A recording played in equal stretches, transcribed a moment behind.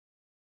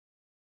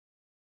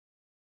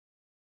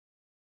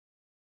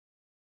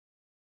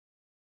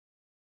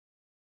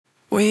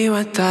We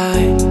would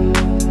die,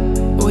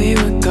 we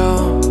would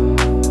go.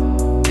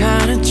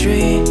 Kind of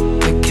dream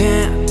that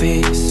can't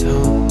be so.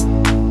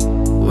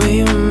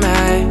 We were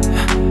mad,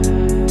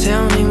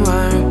 tell me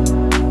why.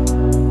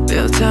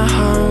 Built a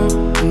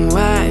home and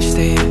watched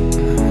it.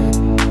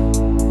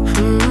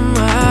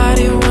 I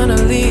didn't wanna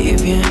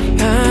leave you,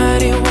 I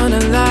didn't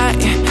wanna lie.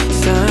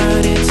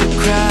 Started to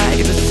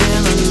cry, but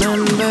then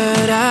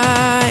remembered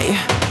I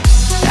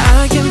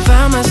can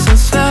find my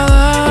son's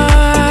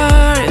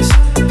flowers.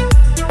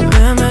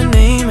 Write my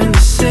name in the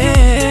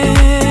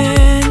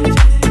sand.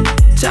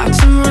 Talk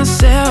to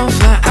myself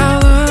for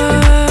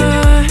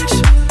hours.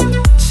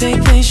 Say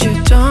things you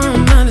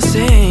don't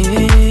understand.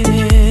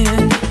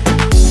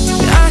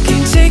 I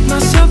can take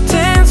myself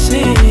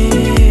dancing,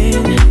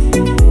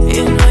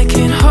 and I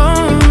can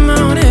hold my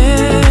own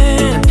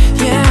hand.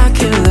 Yeah, I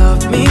can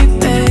love me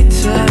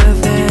better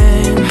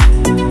than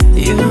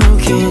you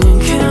can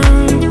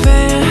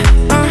compare.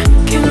 I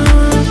can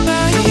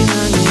write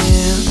my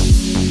name,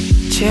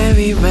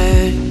 cherry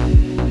red,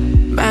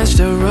 match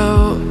the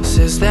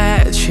roses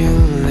that you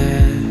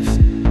left.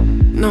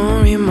 No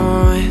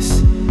remorse,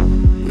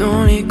 no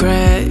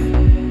regret.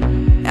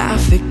 I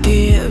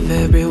forgive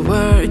every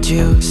word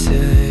you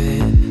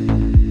said.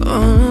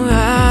 Oh,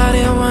 I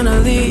didn't wanna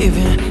leave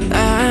you,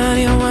 I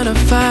didn't wanna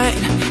fight.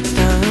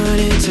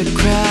 Started to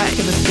cry,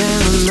 but then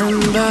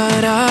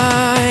remembered I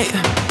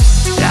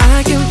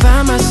can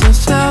find my son's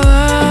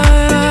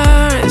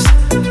flowers.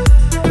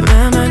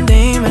 Write my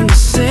name in the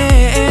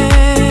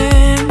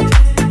sand.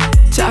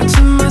 Talk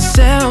to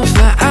myself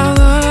for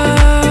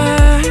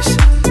hours.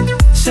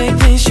 Say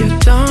things you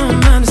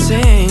don't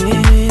understand.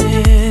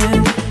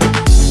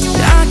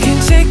 I can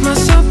take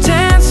myself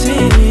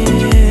dancing,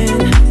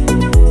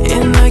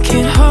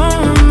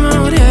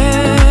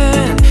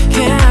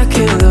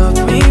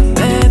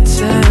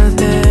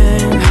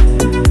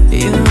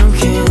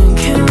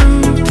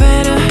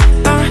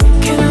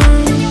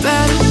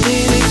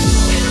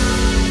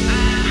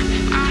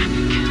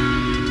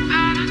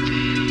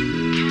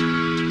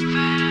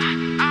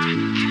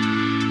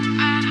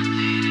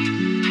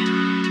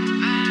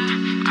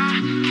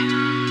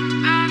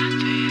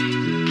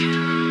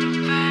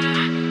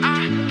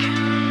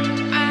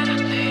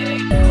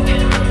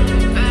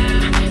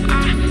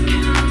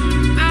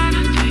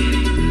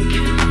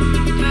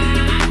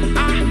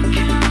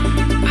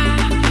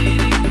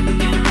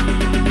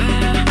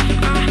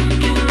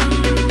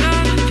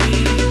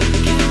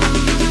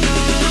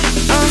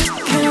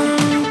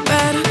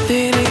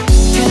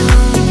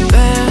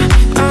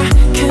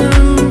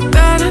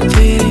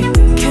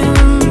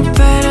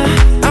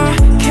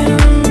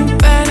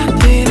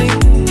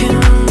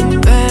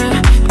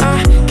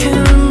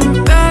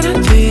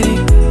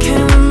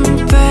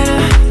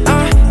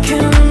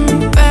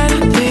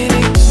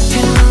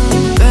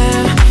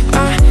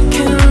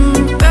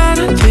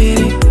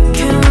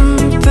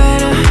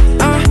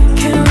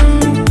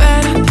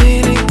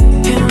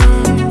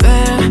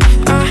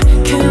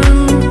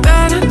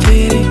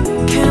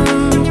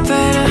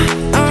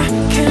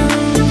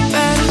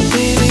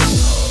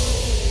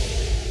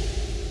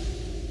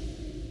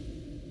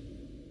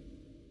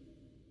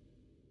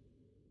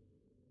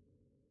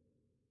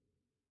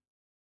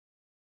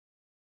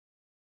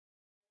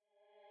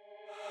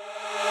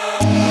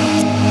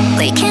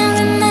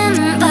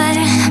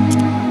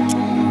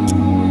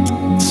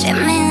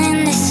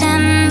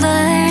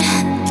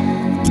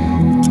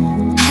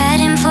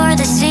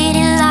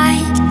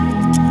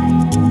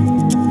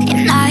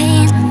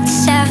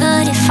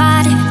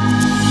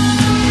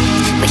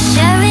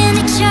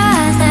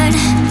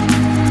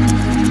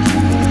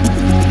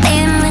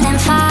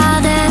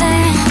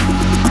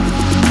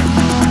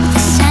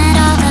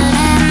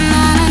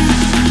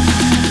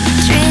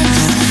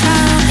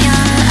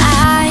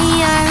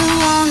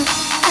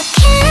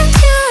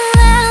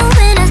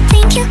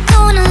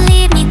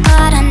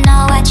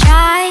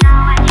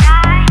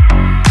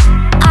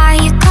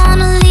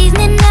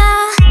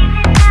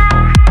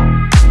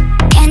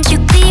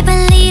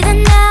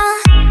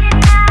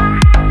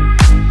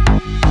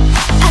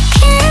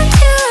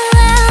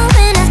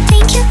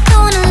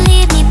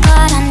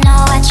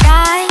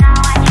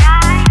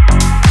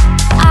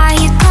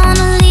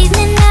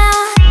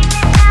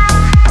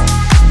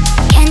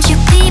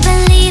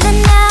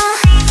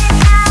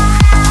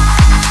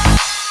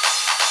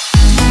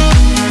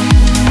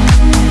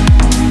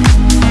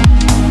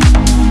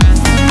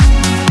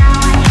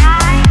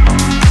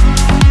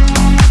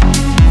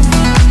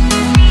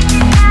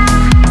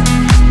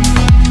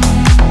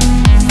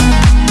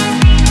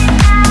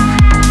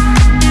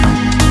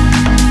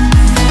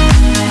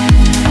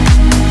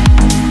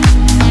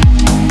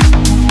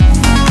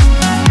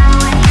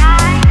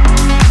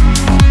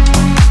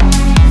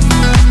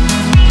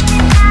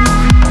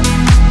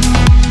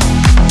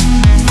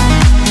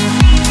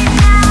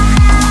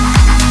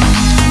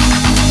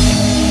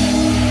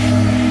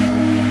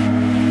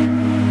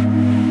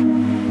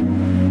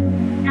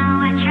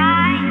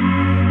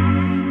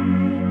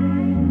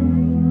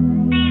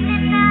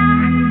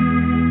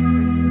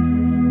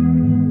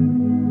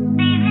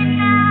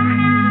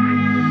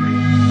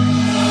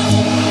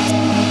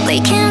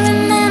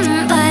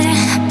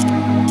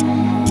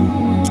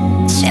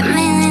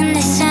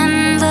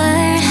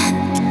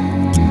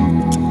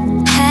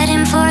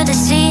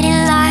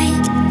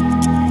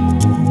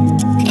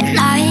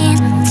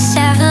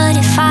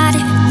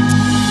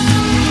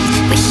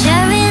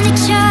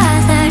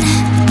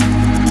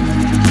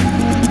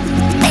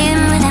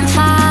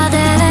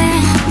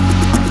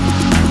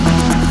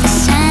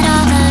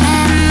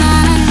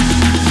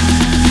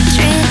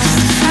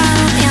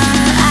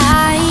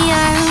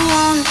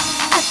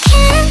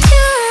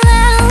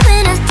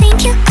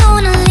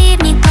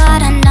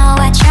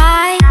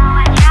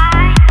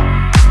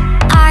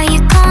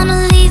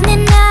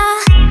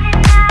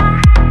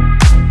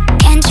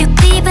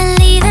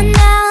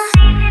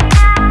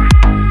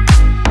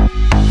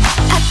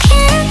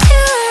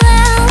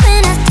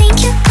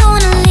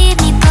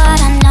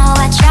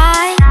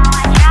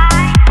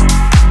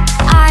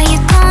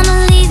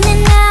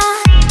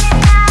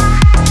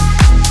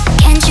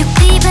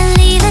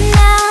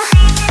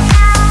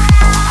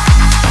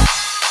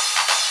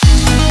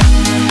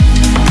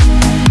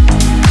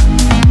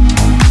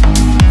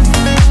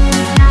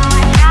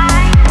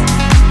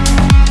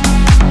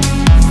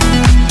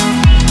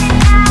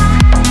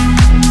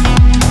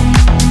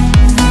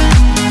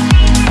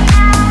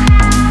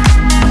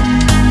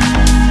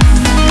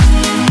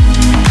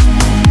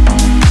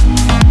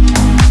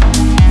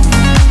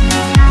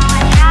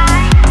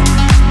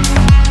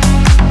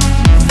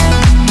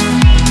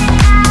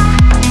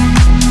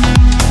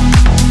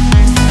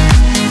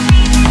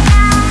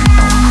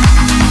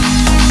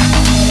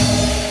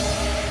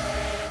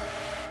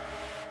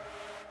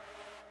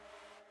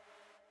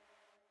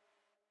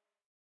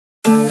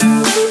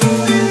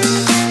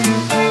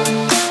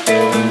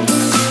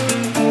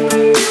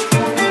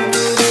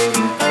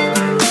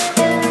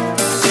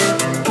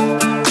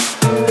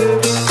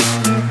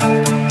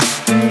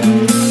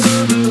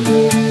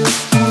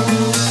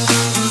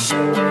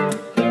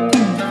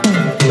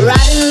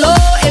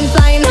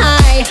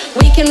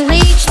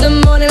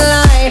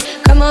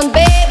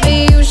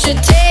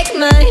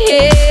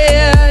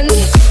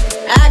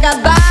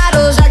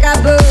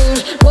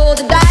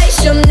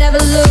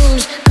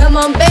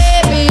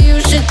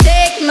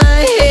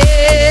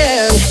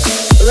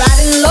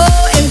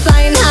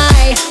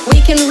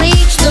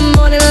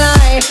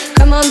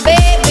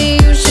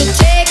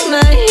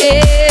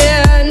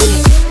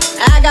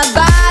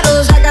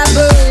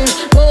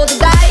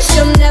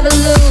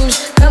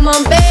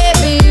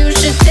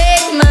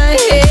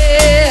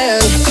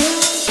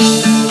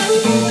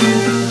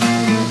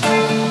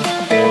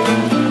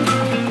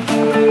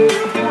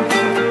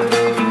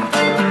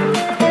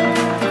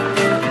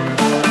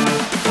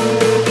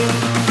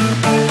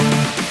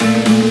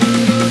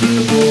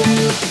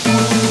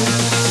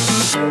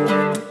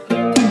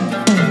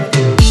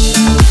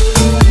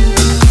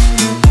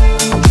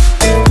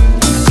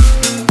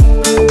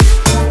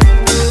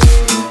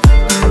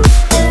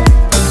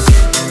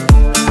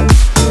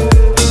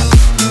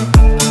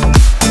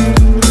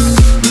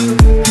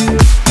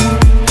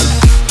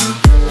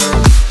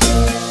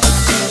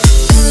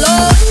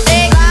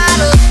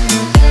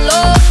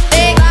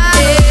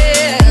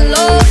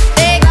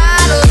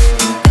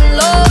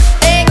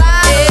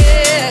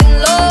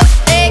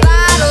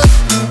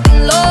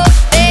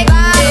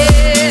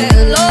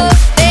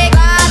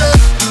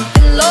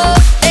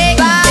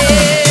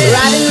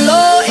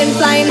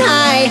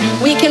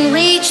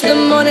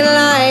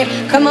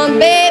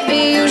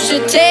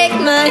 should take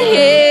my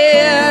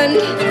hand.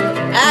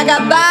 I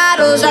got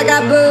bottles, I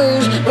got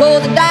booze.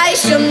 Roll the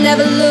dice, you'll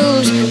never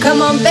lose.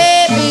 Come on,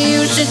 baby,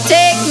 you should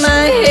take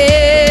my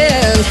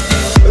hand.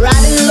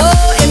 Riding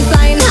low and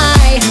flying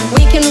high,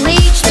 we can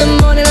reach the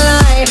morning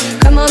light.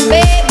 Come on,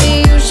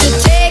 baby, you should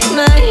take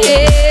my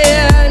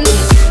hand.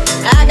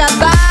 I got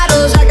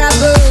bottles, I got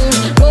booze.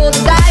 Roll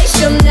the dice,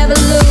 you'll never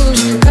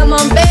lose. Come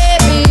on,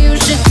 baby, you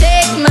should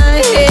take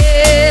my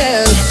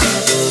hand.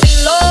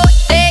 Low,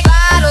 take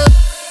bottle,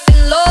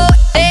 low,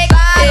 take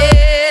bottle,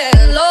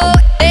 low,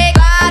 take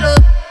bottle,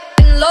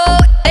 low,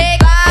 take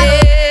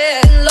bottle,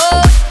 low,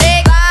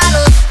 take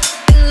bottle,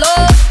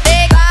 low,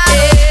 take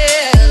bottle,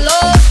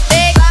 low,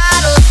 take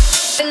bottle,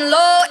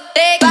 low,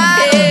 take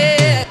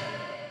bottle.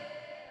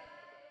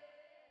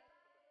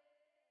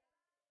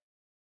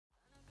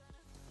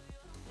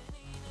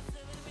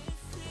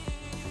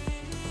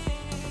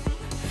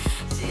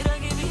 Sira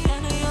gibi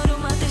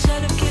yanıyorum, ateş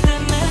alıp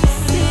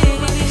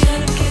gidemezsin. Ateş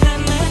alıp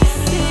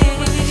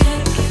gidemezsin. Ateş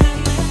alıp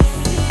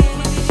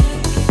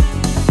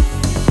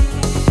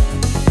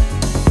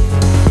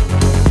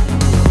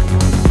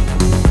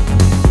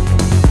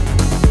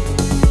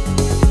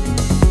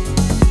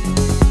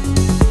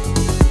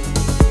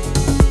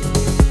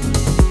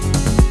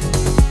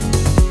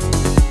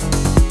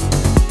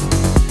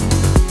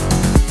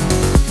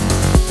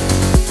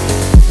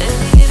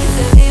Deli gibi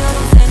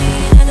seviyorum seni,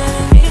 yine de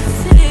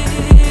remixsin.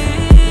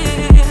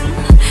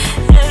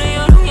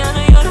 Eriyorum,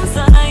 yanıyorum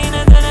sana,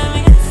 yine de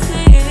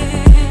remixsin.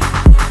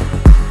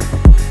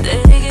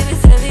 Deli gibi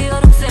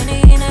seviyorum seni,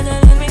 yine de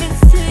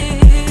remixsin.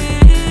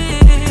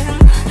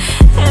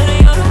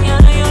 Eriyorum,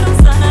 yanıyorum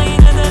sana,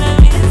 yine de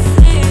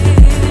remixsin.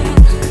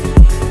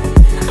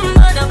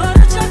 Bana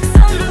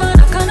varacaksan,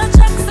 bana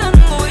kanacaksın.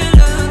 Bu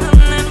yılın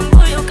en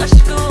büyük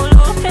aşkı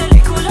olup eli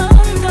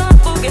kulağımda.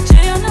 Bu gece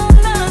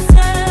yanımda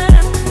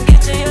sen,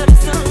 gece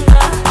yarısında.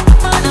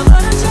 Bana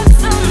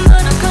varacaksan,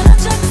 bana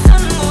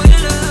kanacaksın. Bu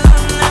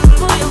yılın en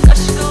büyük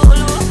aşkı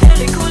olup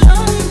eli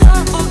kulağımda.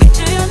 Bu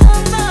gece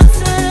yanımda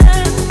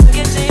sen,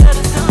 gece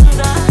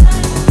yarısında.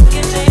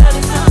 Gece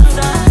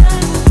yarısında.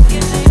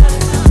 Gece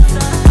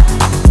yarısında.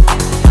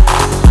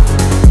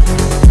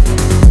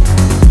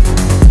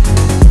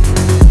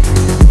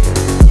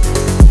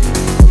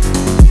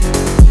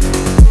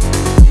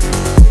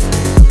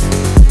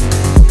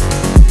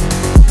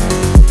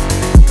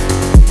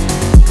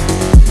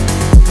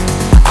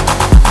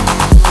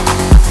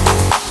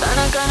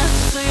 Sana kanat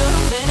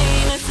tutuyorum, beni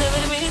yine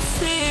sever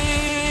misin?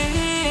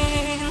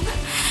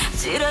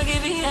 Sira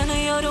gibi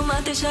yanıyorum,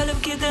 ateş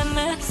alıp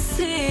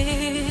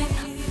gidemezsin.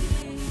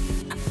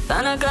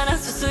 Sana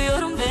kanat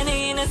tutuyorum, beni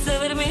yine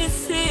sever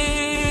misin?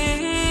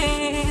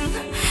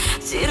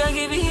 Sira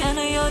gibi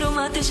yanıyorum,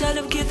 ateş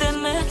alıp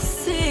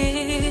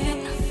gidemezsin.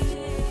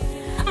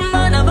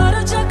 Bana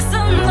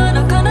varacaksın,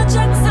 bana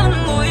kanacaksın.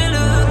 Bu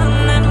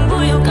yılın en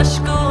büyük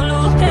aşkı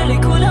olup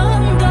eli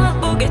kulağımda.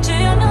 Bu gece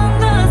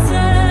yanımda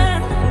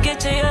sen,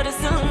 gece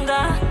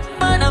yarısında.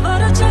 Bana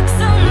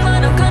varacaksın,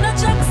 bana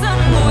kanacaksın.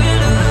 Bu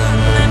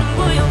yılın en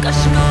büyük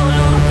aşkı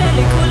olup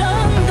eli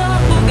kulağımda.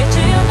 Bu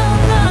gece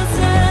yanımda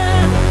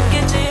sen,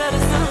 gece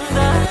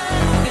yarısında.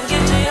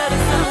 Gece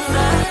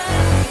yarısında.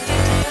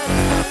 Gece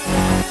yarısında.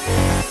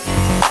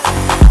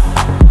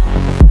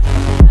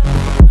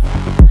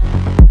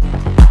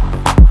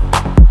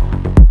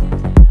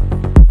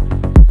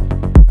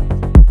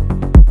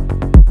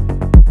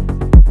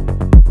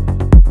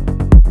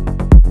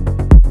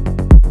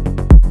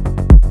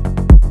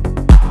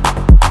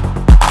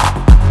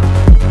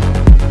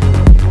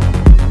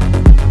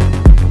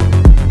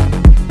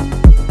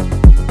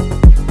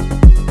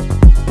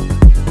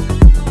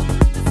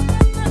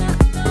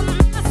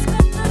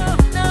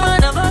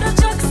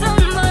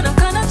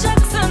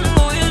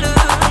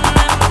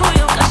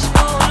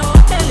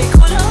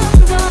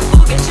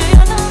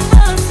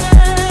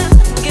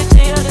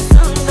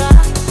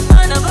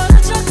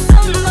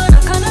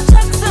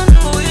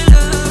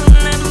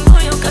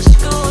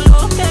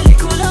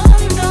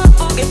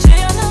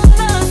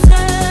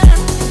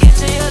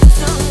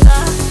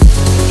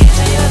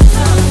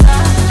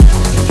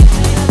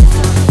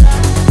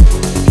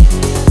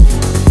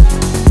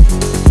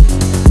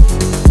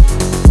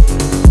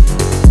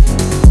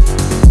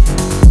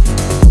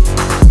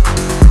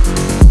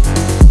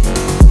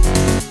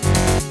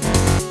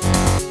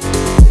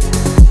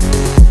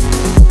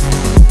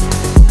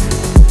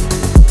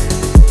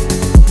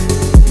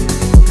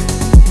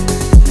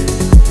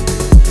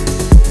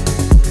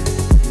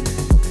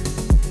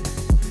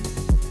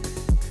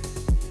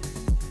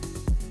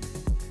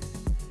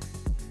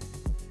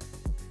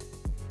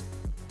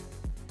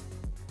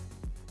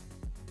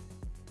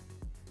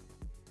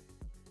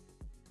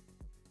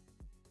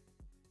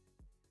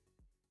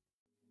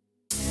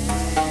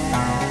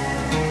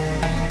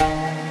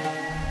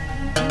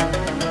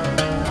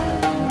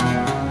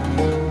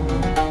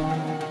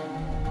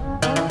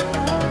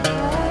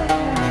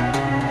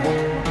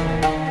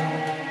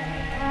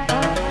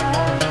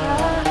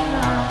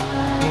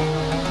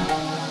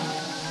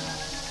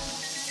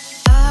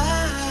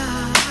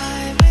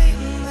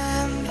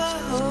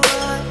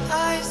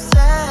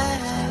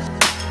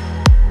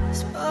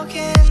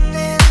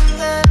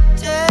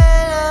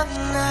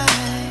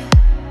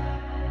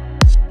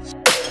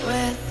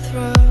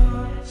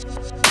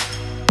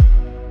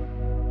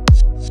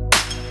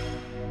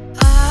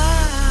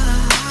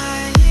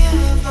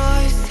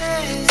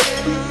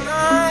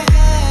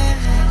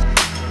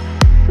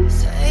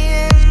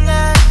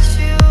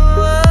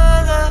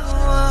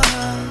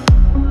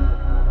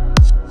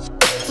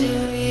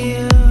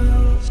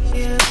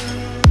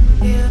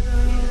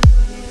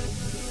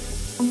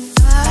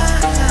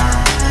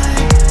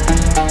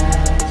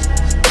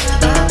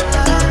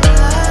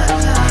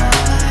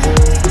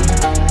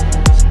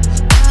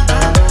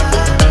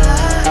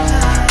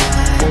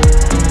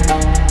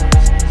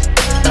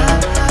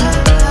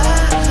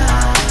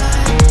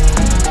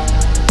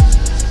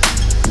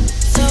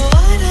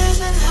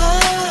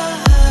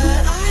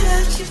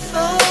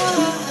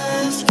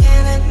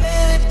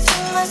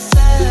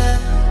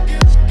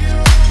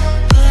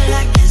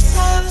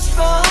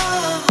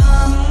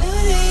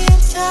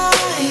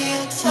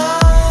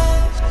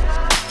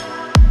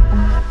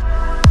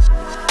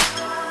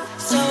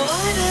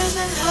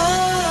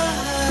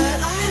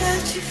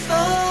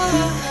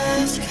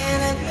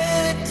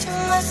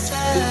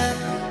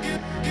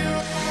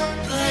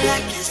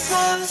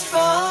 was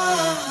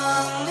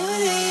wrong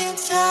the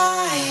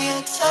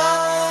entire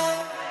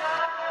time.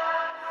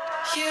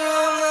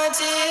 You're my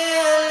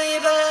dearly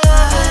beloved.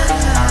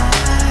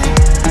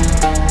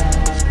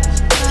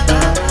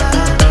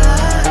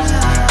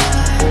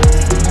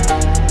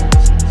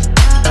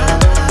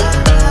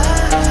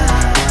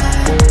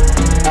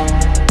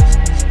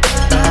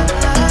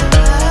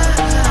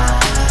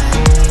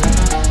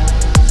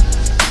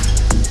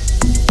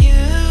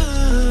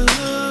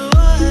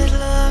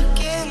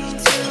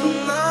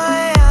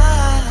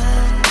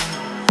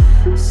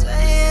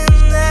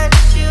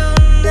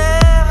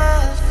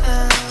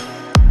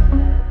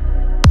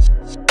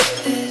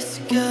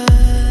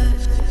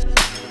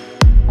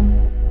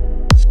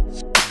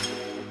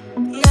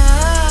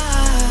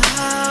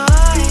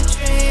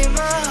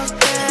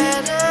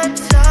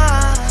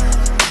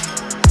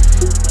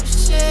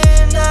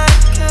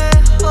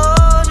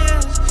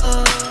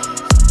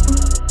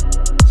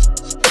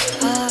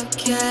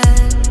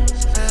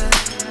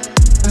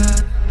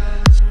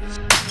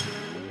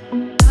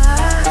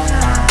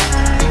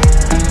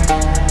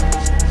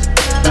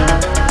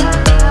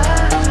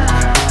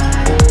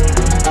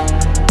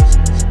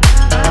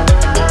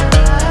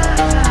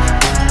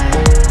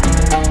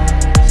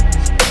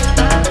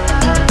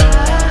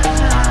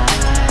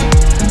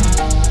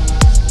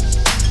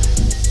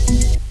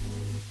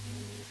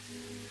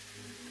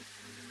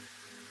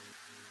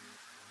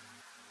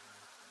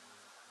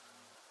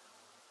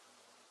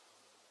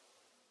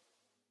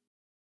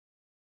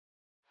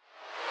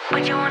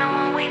 Put you on a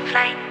one-way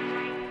flight.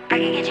 I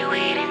can get you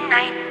here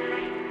tonight.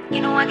 You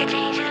know I can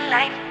change your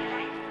life.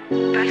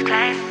 First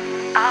class,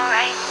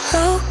 alright.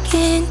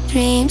 Broken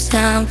dreams,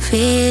 I'm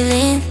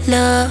feeling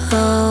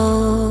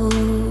low,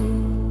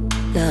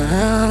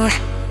 low.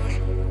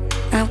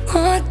 I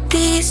walk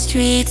these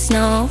streets,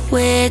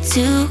 nowhere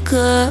to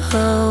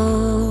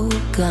go.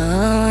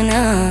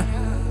 Gonna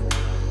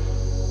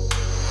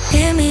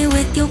hit me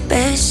with your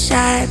best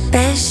shot,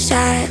 best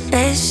shot,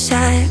 best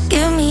shot.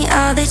 Give me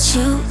all that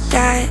you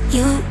got,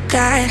 you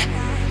got.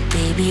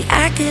 Baby,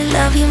 I could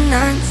love you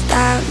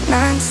non-stop,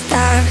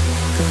 non-stop.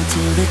 Go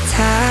to the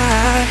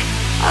top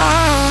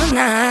all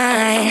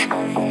night.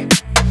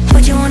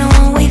 Put you on a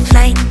one-way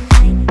flight.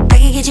 I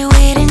can get you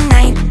here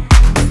tonight.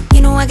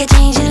 You know I can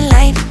change your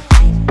life.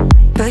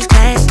 First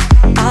class,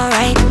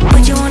 alright.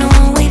 Put you on a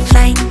one-way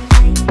flight.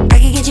 I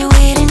can get you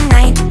here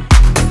tonight.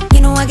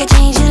 You know I can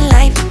change your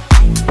life.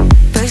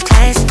 First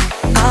class,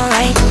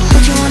 alright.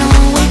 Put you on a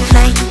one-way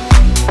flight.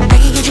 I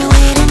can get you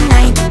here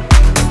tonight.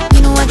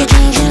 You know I can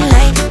change your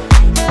life.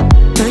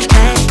 First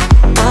class,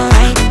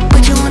 alright.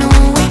 Put you on a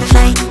one-way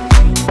flight.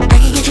 I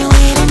can get you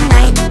here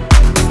tonight.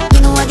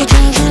 You know I can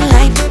change your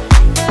life.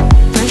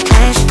 First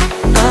class,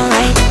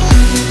 alright.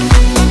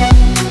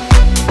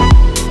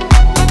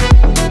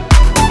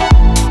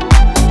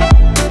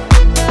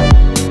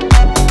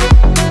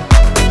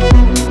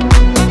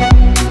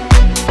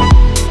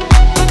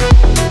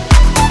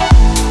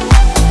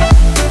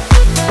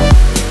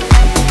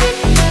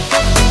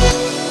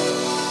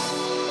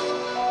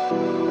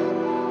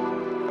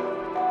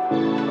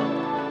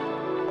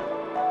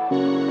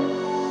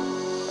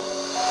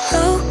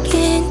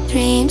 Broken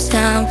dreams,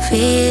 I'm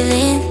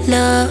feeling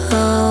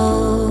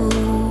low,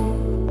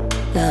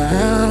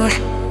 low.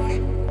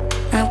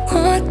 I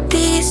walk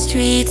these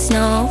streets,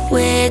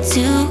 nowhere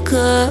to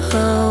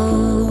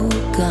go.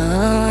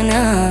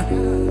 Gonna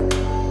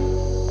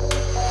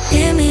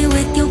hit me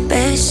with your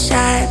best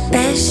shot,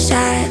 best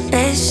shot,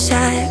 best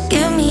shot.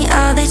 Give me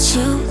all that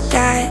you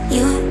got,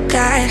 you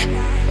got.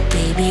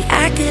 Baby,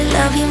 I could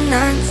love you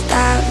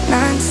non-stop,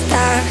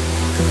 non-stop.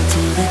 Go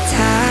to the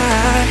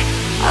top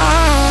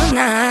all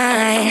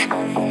night.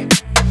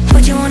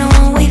 Put you on a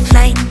one-way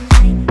flight.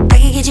 I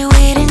can get you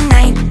here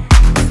tonight.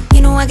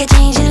 You know I can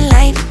change your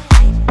life.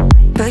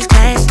 First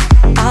class,